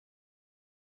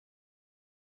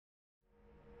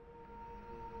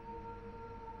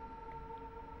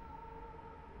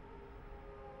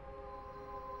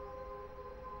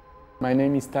My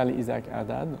name is Isaac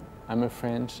Hadad. I'm a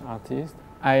French artist.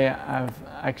 I have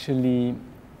actually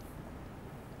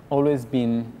always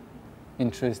been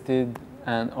interested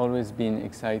and always been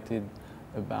excited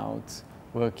about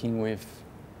working with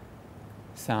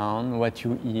sound, what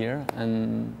you hear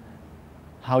and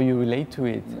how you relate to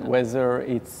it, whether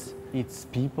it's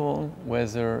people,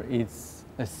 whether it's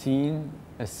a scene,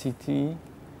 a city.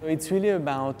 It's really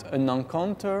about an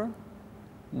encounter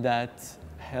that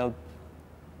helps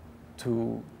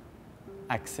to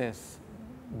access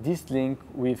this link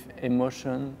with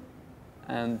emotion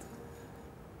and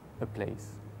a place.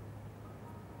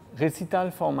 Recital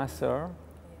for Masseur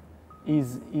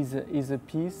is a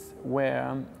piece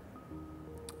where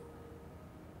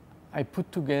I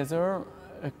put together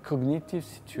a cognitive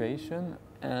situation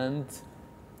and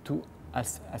to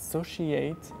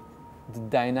associate the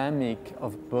dynamic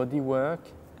of body work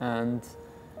and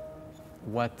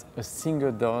what a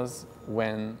singer does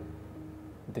when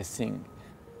they sing.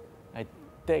 I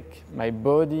take my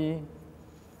body,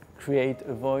 create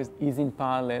a voice, is in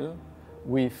parallel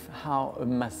with how a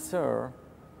masseur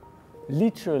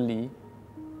literally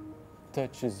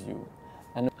touches you.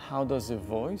 And how does a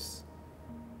voice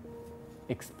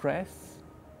express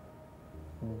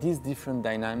these different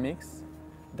dynamics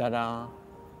that are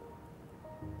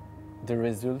the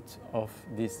result of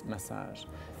this massage.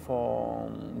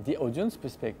 From the audience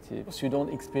perspective, you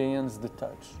don't experience the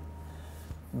touch,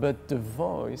 but the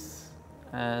voice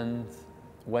and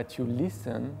what you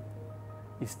listen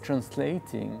is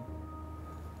translating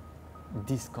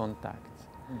this contact.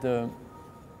 The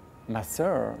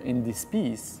masseur in this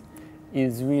piece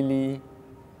is really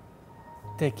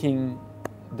taking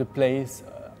the place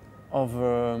of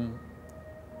a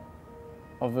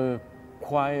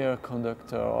choir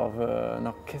conductor, of an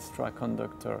orchestra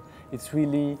conductor. It's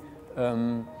really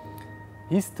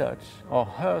his touch or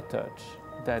her touch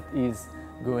that is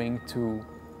going to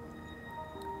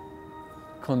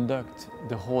conduct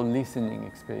the whole listening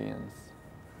experience.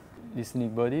 Listening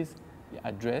bodies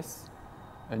address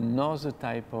another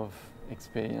type of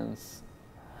experience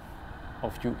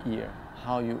of your ear,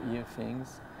 how you hear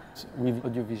things with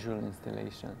audiovisual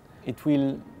installation. It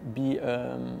will be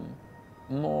a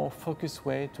more focused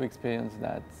way to experience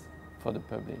that for the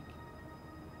public.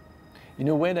 In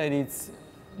a way that it's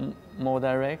more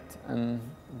direct and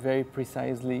very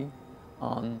precisely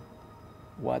on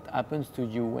what happens to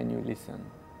you when you listen.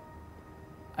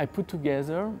 I put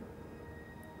together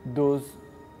those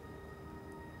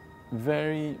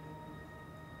very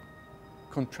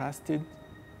contrasted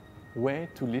way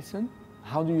to listen.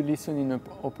 How do you listen in an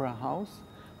opera house?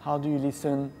 How do you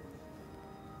listen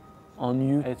on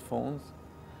your headphones?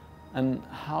 And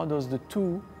how does the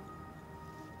two,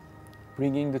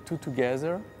 bringing the two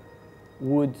together,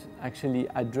 would actually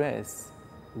address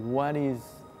what is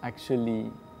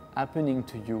actually happening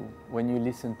to you when you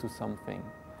listen to something.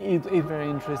 It's very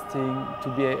interesting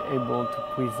to be able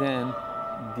to present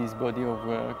this body of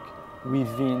work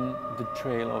within the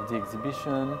trail of the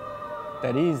exhibition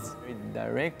that is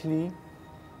directly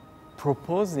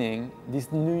proposing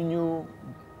this new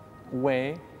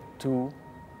way to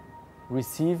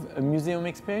receive a museum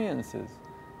experiences.